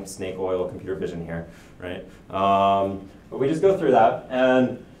selling snake oil computer vision here, right? But we just go through that,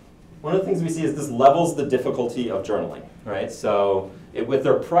 and one of the things we see is this levels the difficulty of journaling, right? So with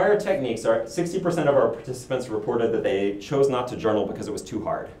their prior techniques, 60% of our participants reported that they chose not to journal because it was too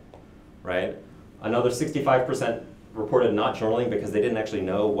hard, right? Another 65% reported not journaling because they didn't actually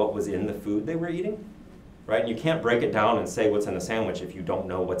know what was in the food they were eating, right? And you can't break it down and say what's in the sandwich if you don't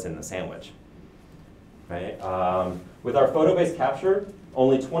know what's in the sandwich. Right? With our photo-based capture,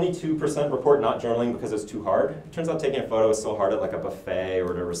 only 22% report not journaling because it's too hard. It turns out taking a photo is still hard at like a buffet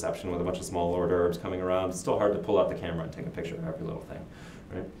or at a reception with a bunch of small hors d'oeuvres coming around. It's still hard to pull out the camera and take a picture of every little thing.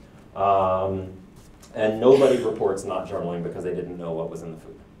 Right? And nobody reports not journaling because they didn't know what was in the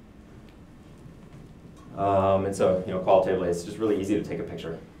food. And so, qualitatively, it's just really easy to take a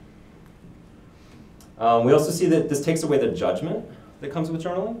picture. We also see that this takes away the judgment that comes with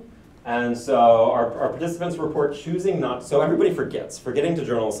journaling. And so our participants report choosing not, so everybody forgets. Forgetting to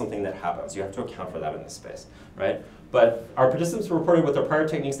journal is something that happens. You have to account for that in this space, right? But our participants reported with their prior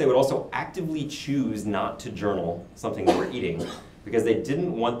techniques, they would also actively choose not to journal something they were eating because they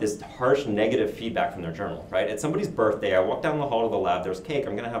didn't want this harsh negative feedback from their journal, right? At somebody's birthday, I walk down the hall to the lab, there's cake,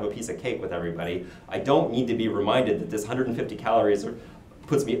 I'm gonna have a piece of cake with everybody. I don't need to be reminded that this 150 calories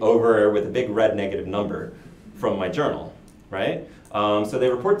puts me over with a big red negative number from my journal, right? So they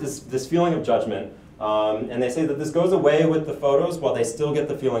report this feeling of judgment, and they say that this goes away with the photos while they still get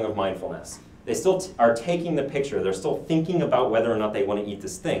the feeling of mindfulness. They still are taking the picture. They're still thinking about whether or not they want to eat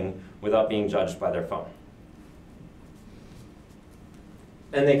this thing without being judged by their phone.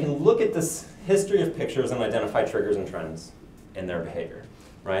 And they can look at this history of pictures and identify triggers and trends in their behavior,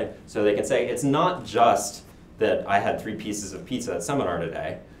 right? So they can say, it's not just that I had 3 pieces of pizza at seminar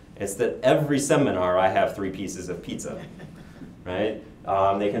today. It's that every seminar I have 3 pieces of pizza. Right?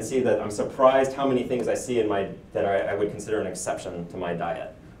 They can see that I'm surprised how many things I see that I would consider an exception to my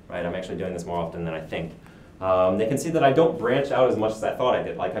diet. Right? I'm actually doing this more often than I think. They can see that I don't branch out as much as I thought I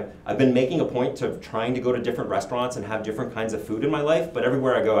did. Like I've been making a point of trying to go to different restaurants and have different kinds of food in my life, but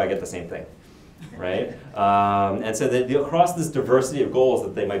everywhere I go I get the same thing. Right? And so across this diversity of goals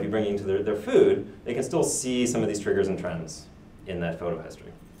that they might be bringing to their food, they can still see some of these triggers and trends in that photo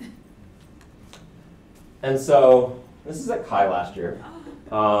history. And so this is at Kai last year,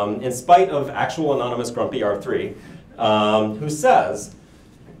 in spite of actual anonymous grumpy R3, who says,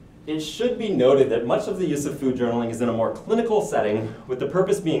 it should be noted that much of the use of food journaling is in a more clinical setting, with the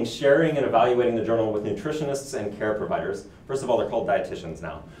purpose being sharing and evaluating the journal with nutritionists and care providers. First of all, they're called dietitians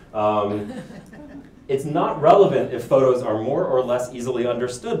now. It's not relevant if photos are more or less easily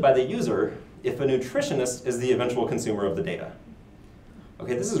understood by the user if a nutritionist is the eventual consumer of the data.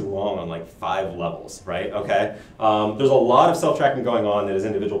 Okay, this is wrong on like 5 levels, right? Okay, there's a lot of self-tracking going on that is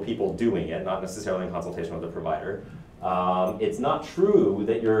individual people doing it, not necessarily in consultation with the provider. It's not true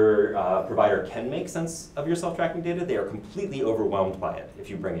that your provider can make sense of your self-tracking data. They are completely overwhelmed by it if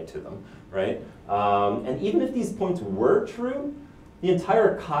you bring it to them, right? And even if these points were true, the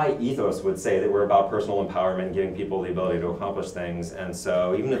entire Chi ethos would say that we're about personal empowerment, giving people the ability to accomplish things. And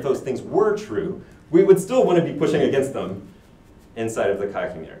so even if those things were true, we would still want to be pushing against them inside of the Chi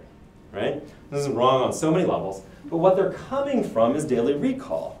community, right? This is wrong on so many levels. But what they're coming from is daily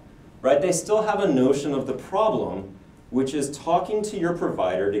recall, right? They still have a notion of the problem, which is talking to your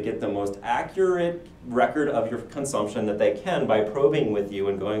provider to get the most accurate record of your consumption that they can by probing with you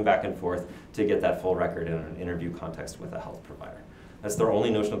and going back and forth to get that full record in an interview context with a health provider. That's their only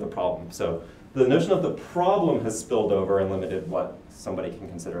notion of the problem. So the notion of the problem has spilled over and limited what somebody can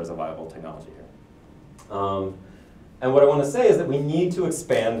consider as a viable technology here. And what I want to say is that we need to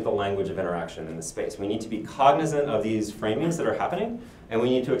expand the language of interaction in this space. We need to be cognizant of these framings that are happening, and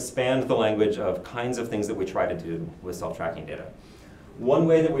we need to expand the language of kinds of things that we try to do with self-tracking data. One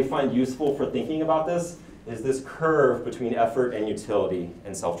way that we find useful for thinking about this is this curve between effort and utility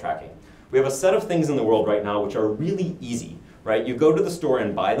in self-tracking. We have a set of things in the world right now which are really easy, right? You go to the store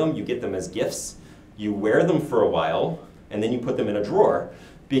and buy them, you get them as gifts, you wear them for a while, and then you put them in a drawer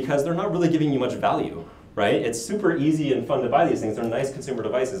because they're not really giving you much value, right? It's super easy and fun to buy these things. They're nice consumer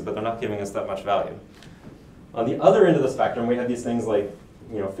devices, but they're not giving us that much value. On the other end of the spectrum, we have these things like,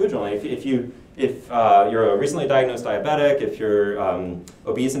 food journaling. If you're a recently diagnosed diabetic, if you're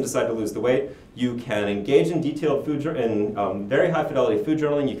obese and decide to lose the weight, you can engage in detailed very high fidelity food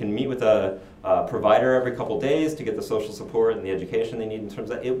journaling. You can meet with a provider every couple days to get the social support and the education they need in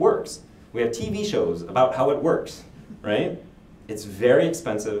terms of it works. We have TV shows about how it works, right? It's very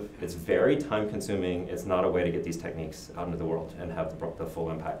expensive, it's very time consuming, it's not a way to get these techniques out into the world and have the full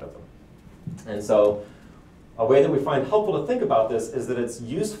impact of them. And so a way that we find helpful to think about this is that it's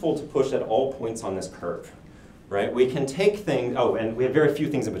useful to push at all points on this curve, right? We can take things, and we have very few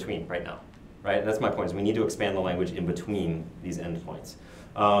things in between right now, right? And that's my point, is we need to expand the language in between these endpoints.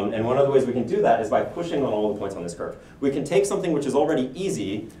 And one of the ways we can do that is by pushing on all the points on this curve. We can take something which is already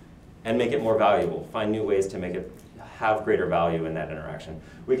easy and make it more valuable, find new ways to make it have greater value in that interaction.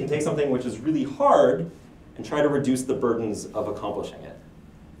 We can take something which is really hard and try to reduce the burdens of accomplishing it.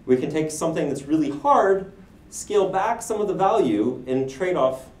 We can take something that's really hard, scale back some of the value in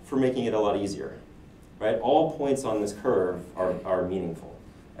trade-off for making it a lot easier, right? All points on this curve are meaningful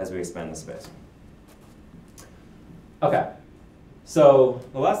as we expand the space. Okay, so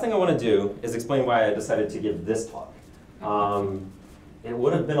the last thing I want to do is explain why I decided to give this talk. It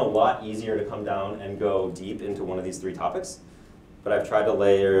would have been a lot easier to come down and go deep into one of these 3 topics, but I've tried to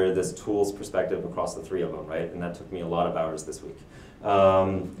layer this tools perspective across the 3 of them, right? And that took me a lot of hours this week.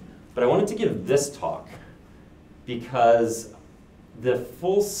 But I wanted to give this talk because the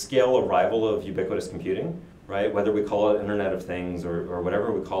full-scale arrival of ubiquitous computing, right, whether we call it Internet of Things or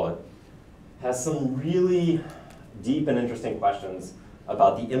whatever we call it, has some really deep and interesting questions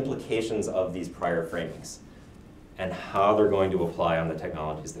about the implications of these prior framings and how they're going to apply on the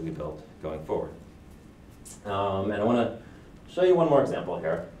technologies that we build going forward. And I want to show you one more example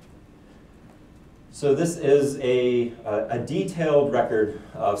here. So this is a detailed record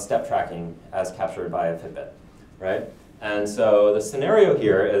of step tracking as captured by a Fitbit, right? And so the scenario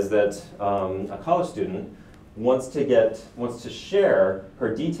here is that a college student wants to share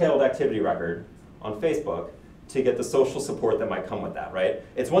her detailed activity record on Facebook to get the social support that might come with that, right?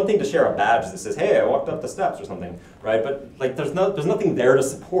 It's one thing to share a badge that says, hey, I walked up the steps or something, right? But like, there's nothing there to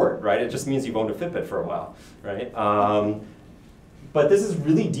support, right? It just means you've owned a Fitbit for a while, right? But this is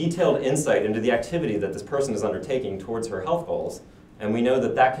really detailed insight into the activity that this person is undertaking towards her health goals. And we know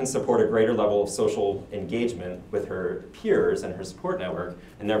that that can support a greater level of social engagement with her peers and her support network,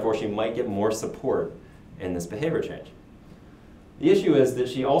 and therefore she might get more support in this behavior change. The issue is that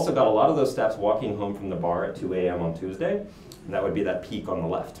she also got a lot of those steps walking home from the bar at 2 a.m. on Tuesday, and that would be that peak on the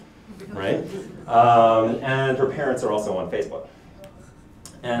left, right? And her parents are also on Facebook.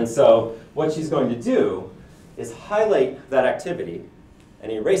 And so what she's going to do is highlight that activity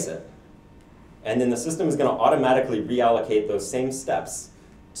and erase it. And then the system is going to automatically reallocate those same steps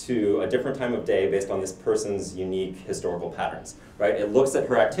to a different time of day based on this person's unique historical patterns, right? It looks at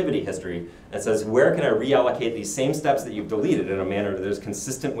her activity history and says, where can I reallocate these same steps that you've deleted in a manner that is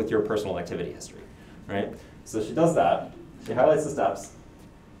consistent with your personal activity history, right? So she does that. She highlights the steps,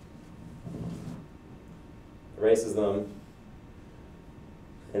 erases them,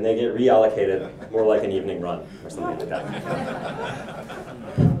 and they get reallocated more like an evening run or something like that.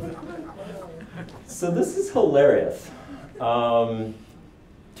 So this is hilarious.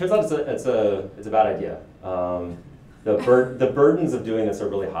 turns out it's a bad idea. The burdens of doing this are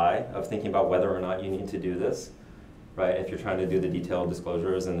really high, of thinking about whether or not you need to do this, right? If you're trying to do the detailed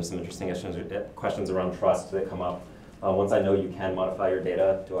disclosures, and there's some interesting questions around trust that come up. Once I know you can modify your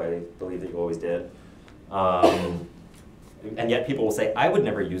data, do I believe that you always did? And yet people will say, I would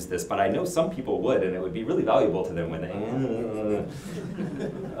never use this, but I know some people would, and it would be really valuable to them when they...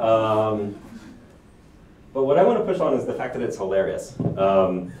 But what I want to push on is the fact that it's hilarious.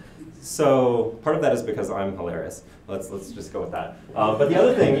 So part of that is because I'm hilarious. Let's just go with that. But the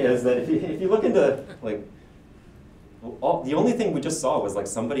other thing is that if you look into, like, the only thing we just saw was like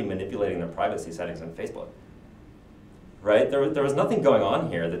somebody manipulating their privacy settings on Facebook, right? There was nothing going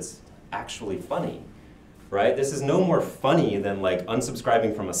on here that's actually funny, right? This is no more funny than like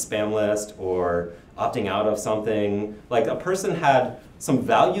unsubscribing from a spam list or opting out of something. Like a person had some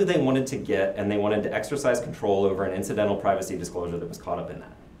value they wanted to get, and they wanted to exercise control over an incidental privacy disclosure that was caught up in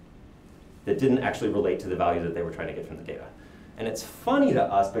that didn't actually relate to the value that they were trying to get from the data. And it's funny to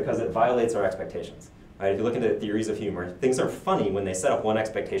us because it violates our expectations. Right? If you look into the theories of humor, things are funny when they set up one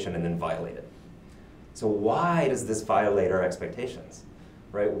expectation and then violate it. So why does this violate our expectations?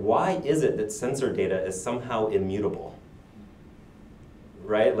 Right? Why is it that sensor data is somehow immutable?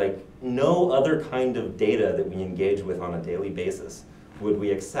 Right? Like no other kind of data that we engage with on a daily basis would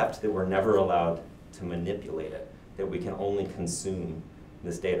we accept that we're never allowed to manipulate it, that we can only consume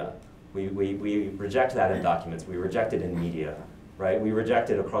this data. We reject that in documents, we reject it in media, right? We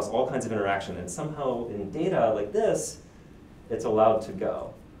reject it across all kinds of interaction, and somehow in data like this, it's allowed to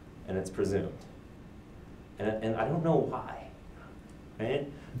go, and it's presumed. And I don't know why, right?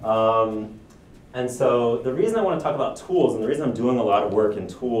 And so the reason I want to talk about tools, and the reason I'm doing a lot of work in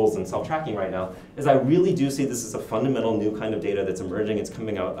tools and self-tracking right now, is I really do see this as a fundamental new kind of data that's emerging. It's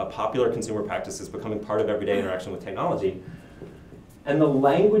coming out, a popular consumer practice is becoming part of everyday interaction with technology. And the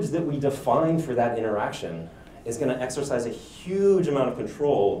language that we define for that interaction is going to exercise a huge amount of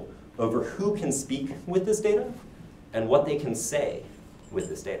control over who can speak with this data and what they can say with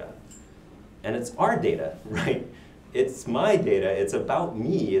this data. And it's our data, right? It's my data, it's about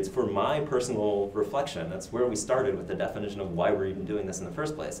me, it's for my personal reflection. That's where we started with the definition of why we're even doing this in the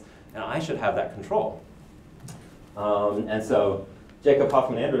first place. And I should have that control. And so Jacob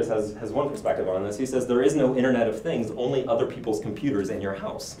Hoffman-Andrews has one perspective on this. He says there is no Internet of Things, only other people's computers in your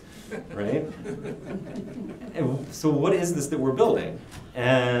house, right? And so what is this that we're building?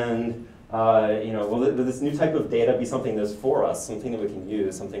 And will this new type of data be something that's for us, something that we can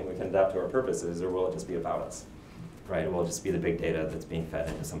use, something we can adapt to our purposes, or will it just be about us? Right? It will just be the big data that's being fed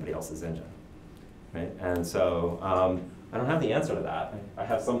into somebody else's engine, right? And so I don't have the answer to that. I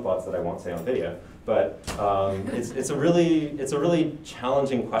have some thoughts that I won't say on video, but it's a really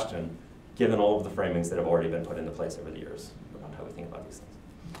challenging question, given all of the framings that have already been put into place over the years about how we think about these things.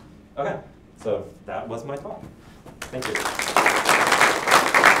 Okay, so that was my talk. Thank you.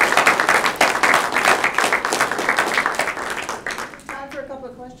 Time for a couple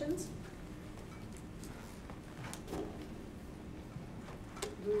of questions.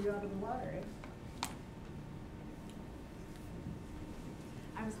 Blew you out of the water, eh?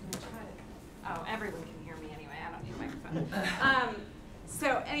 I was going to try to. Oh, everyone can hear me anyway. I don't need a microphone.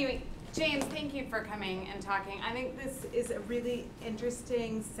 So anyway, James, thank you for coming and talking. I think this is a really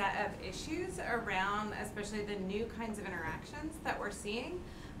interesting set of issues around, especially the new kinds of interactions that we're seeing.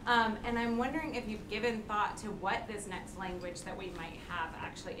 And I'm wondering if you've given thought to what this next language that we might have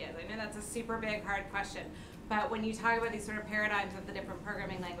actually is. I know that's a super big, hard question. But when you talk about these sort of paradigms of the different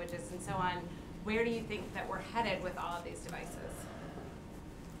programming languages and so on, where do you think that we're headed with all of these devices?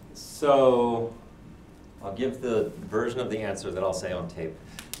 So I'll give the version of the answer that I'll say on tape.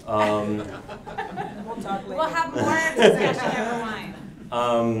 We'll talk later. We'll have more discussion over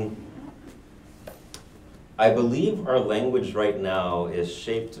wine. I believe our language right now is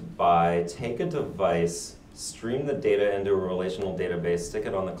shaped by take a device, stream the data into a relational database, stick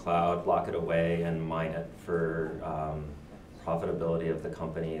it on the cloud, lock it away, and mine it for profitability of the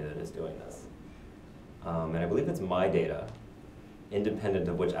company that is doing this. And I believe it's my data, independent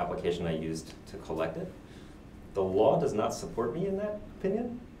of which application I used to collect it. The law does not support me in that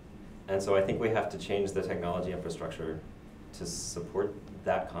opinion. And so I think we have to change the technology infrastructure to support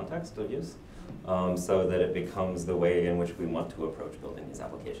that context of use so that it becomes the way in which we want to approach building these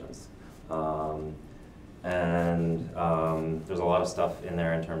applications. There's a lot of stuff in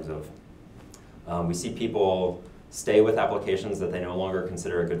there in terms of, we see people stay with applications that they no longer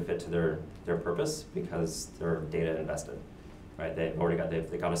consider a good fit to their purpose because they're data invested. Right?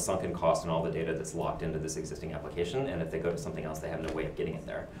 They've got a sunken cost in all the data that's locked into this existing application, and if they go to something else, they have no way of getting it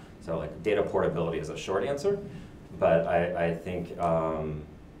there. So like data portability is a short answer, but I think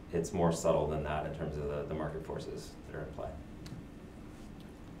it's more subtle than that in terms of the market forces that are in play.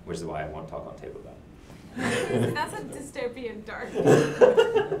 Which is why I want to talk on tape about it. That's a dystopian dark. Let's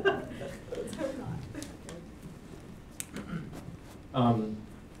hope not.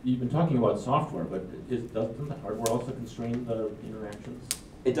 You've been talking about software, but doesn't the hardware also constrain the interactions?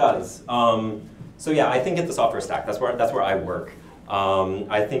 It does. So yeah, I think at the software stack, that's where I work.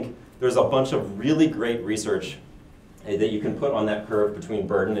 I think there's a bunch of really great research that you can put on that curve between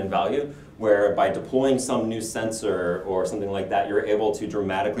burden and value, where by deploying some new sensor or something like that, you're able to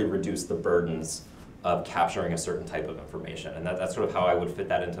dramatically reduce the burdens of capturing a certain type of information. And that's sort of how I would fit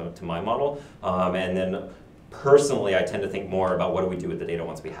that into my model. And then personally, I tend to think more about what do we do with the data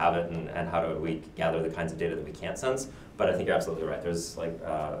once we have it, and how do we gather the kinds of data that we can't sense. But I think you're absolutely right. There's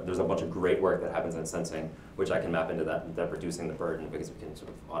a bunch of great work that happens in sensing, which I can map into that reducing the burden, because we can sort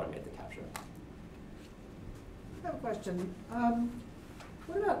of automate the capture. I have a question. I'm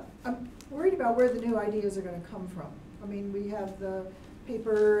worried about where the new ideas are going to come from. I mean, we have the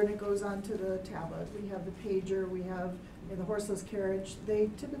paper and it goes onto the tablet. We have the pager, we have the horseless carriage. They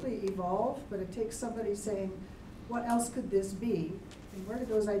typically evolve, but it takes somebody saying, what else could this be? And where do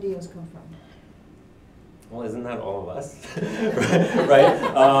those ideas come from? Well, isn't that all of us? Right?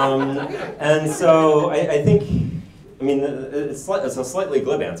 And so I think, I mean, it's a slightly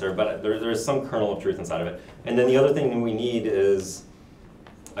glib answer, but there's some kernel of truth inside of it. And then the other thing we need is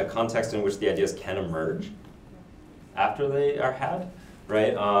a context in which the ideas can emerge after they are had,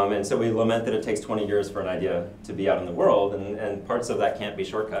 right? And so we lament that it takes 20 years for an idea to be out in the world, and parts of that can't be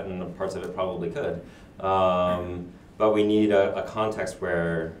shortcut, and parts of it probably could. But we need a context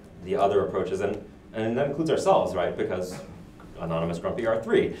where the other approaches, and that includes ourselves, right? Because anonymous grumpy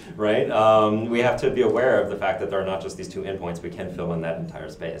R3, right? We have to be aware of the fact that there are not just these two endpoints. We can fill in that entire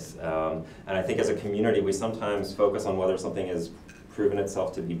space. And I think as a community, we sometimes focus on whether something has proven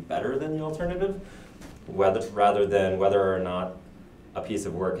itself to be better than the alternative, rather than whether or not a piece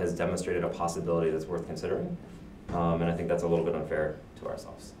of work has demonstrated a possibility that's worth considering. And I think that's a little bit unfair to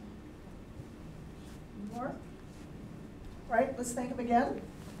ourselves. More? All right, let's thank them again.